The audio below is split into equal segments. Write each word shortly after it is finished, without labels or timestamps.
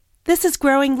This is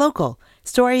Growing Local,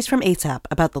 stories from ASAP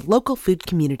about the local food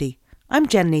community. I'm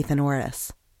Jen Nathan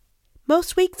Orris.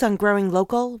 Most weeks on Growing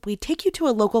Local, we take you to a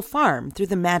local farm through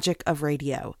the magic of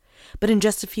radio. But in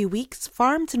just a few weeks,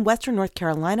 farms in Western North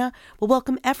Carolina will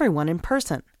welcome everyone in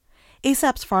person.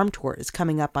 ASAP's farm tour is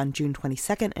coming up on June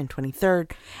 22nd and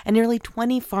 23rd, and nearly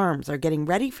 20 farms are getting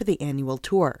ready for the annual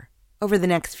tour. Over the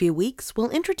next few weeks, we'll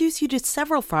introduce you to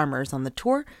several farmers on the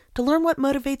tour to learn what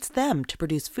motivates them to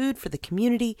produce food for the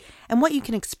community and what you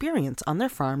can experience on their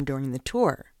farm during the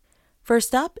tour.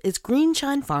 First up is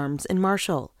Greenshine Farms in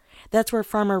Marshall. That's where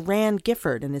farmer Rand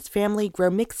Gifford and his family grow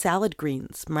mixed salad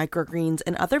greens, microgreens,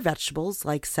 and other vegetables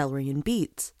like celery and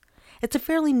beets. It's a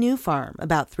fairly new farm,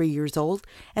 about 3 years old,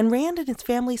 and Rand and his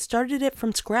family started it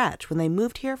from scratch when they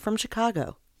moved here from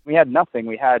Chicago. We had nothing.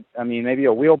 We had, maybe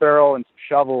a wheelbarrow and some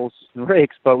shovels and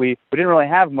rakes, but we didn't really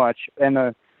have much. And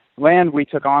the land we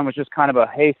took on was just kind of a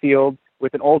hay field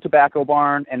with an old tobacco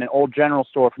barn and an old general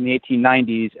store from the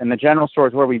 1890s. And the general store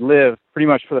is where we lived pretty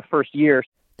much for the first year.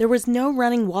 There was no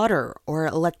running water or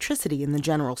electricity in the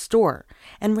general store,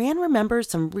 and Rand remembers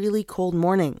some really cold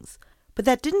mornings. But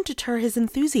that didn't deter his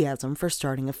enthusiasm for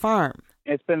starting a farm.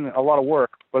 It's been a lot of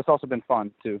work, but it's also been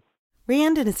fun, too.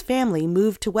 Rand and his family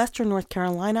moved to Western North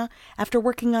Carolina after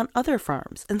working on other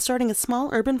farms and starting a small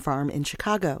urban farm in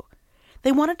Chicago.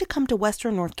 They wanted to come to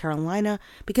Western North Carolina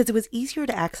because it was easier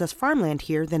to access farmland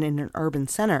here than in an urban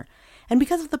center, and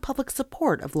because of the public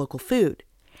support of local food.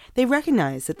 They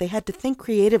recognized that they had to think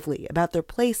creatively about their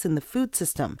place in the food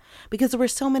system because there were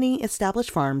so many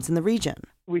established farms in the region.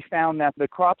 We found that the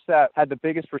crops that had the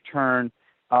biggest return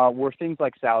were things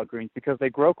like salad greens because they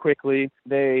grow quickly,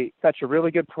 they fetch a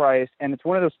really good price, and it's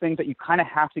one of those things that you kind of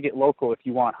have to get local if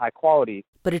you want high quality.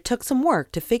 But it took some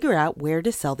work to figure out where to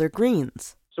sell their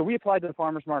greens. So we applied to the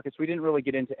farmers markets. We didn't really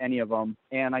get into any of them,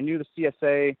 and I knew the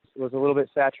CSA was a little bit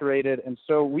saturated, and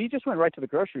so we just went right to the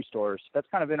grocery stores. That's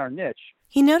kind of been our niche.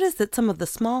 He noticed that some of the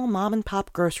small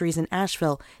mom-and-pop groceries in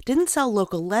Asheville didn't sell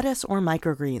local lettuce or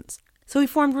microgreens. So he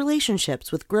formed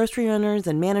relationships with grocery owners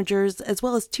and managers, as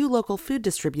well as 2 local food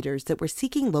distributors that were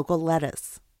seeking local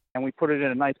lettuce. And we put it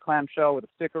in a nice clamshell with a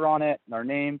sticker on it and our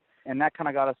name, and that kind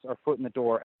of got us our foot in the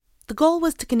door. The goal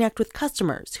was to connect with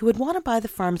customers who would want to buy the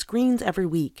farm's greens every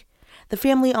week. The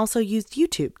family also used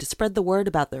YouTube to spread the word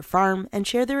about their farm and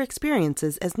share their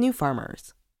experiences as new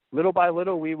farmers. Little by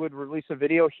little, we would release a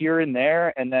video here and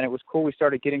there, and then it was cool. We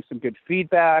started getting some good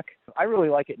feedback. I really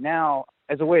like it now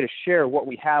as a way to share what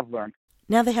we have learned.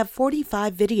 Now they have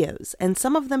 45 videos, and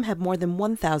some of them have more than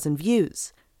 1,000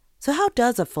 views. So how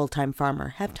does a full-time farmer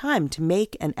have time to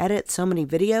make and edit so many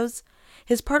videos?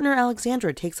 His partner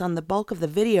Alexandra takes on the bulk of the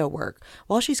video work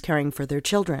while she's caring for their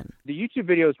children. The YouTube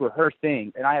videos were her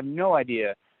thing, and I have no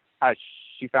idea how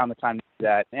she found the time to do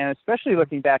that. And especially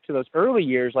looking back to those early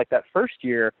years, like that first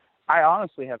year, I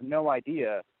honestly have no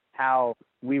idea how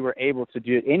we were able to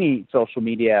do any social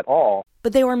media at all.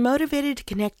 But they were motivated to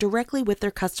connect directly with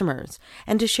their customers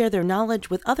and to share their knowledge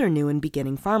with other new and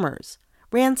beginning farmers.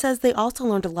 Rand says they also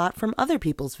learned a lot from other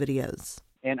people's videos.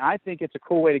 And I think it's a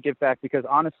cool way to give back because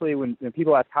honestly, when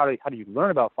people ask how do you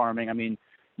learn about farming,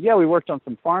 yeah, we worked on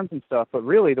some farms and stuff, but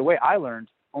really the way I learned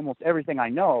almost everything I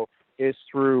know is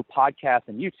through podcasts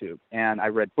and YouTube. And I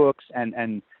read books and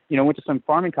went to some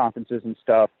farming conferences and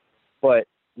stuff. But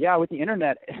yeah, with the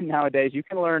internet nowadays, you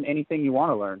can learn anything you want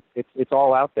to learn. It's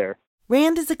all out there.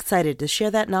 Rand is excited to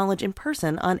share that knowledge in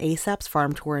person on ASAP's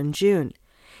farm tour in June.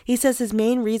 He says his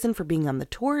main reason for being on the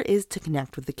tour is to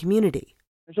connect with the community.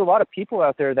 There's a lot of people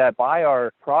out there that buy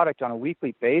our product on a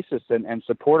weekly basis and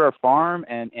support our farm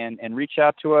and reach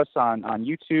out to us on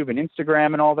YouTube and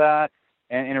Instagram and all that.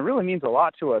 And it really means a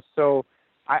lot to us. So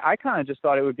I kind of just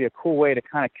thought it would be a cool way to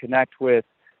kind of connect with,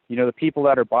 the people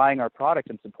that are buying our product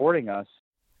and supporting us.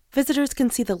 Visitors can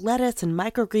see the lettuce and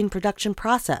microgreen production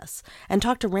process and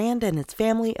talk to Rand and his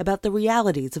family about the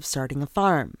realities of starting a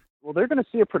farm. Well, they're going to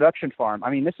see a production farm.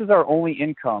 This is our only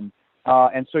income.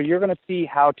 And so you're going to see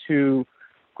how to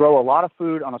grow a lot of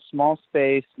food on a small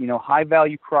space,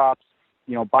 high-value crops,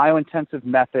 biointensive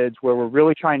methods where we're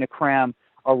really trying to cram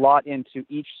a lot into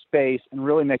each space and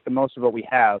really make the most of what we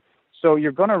have. So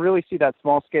you're going to really see that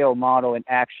small-scale model in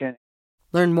action.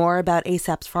 Learn more about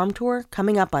ASAP's farm tour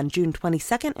coming up on June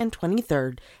 22nd and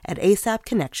 23rd at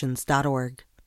asapconnections.org.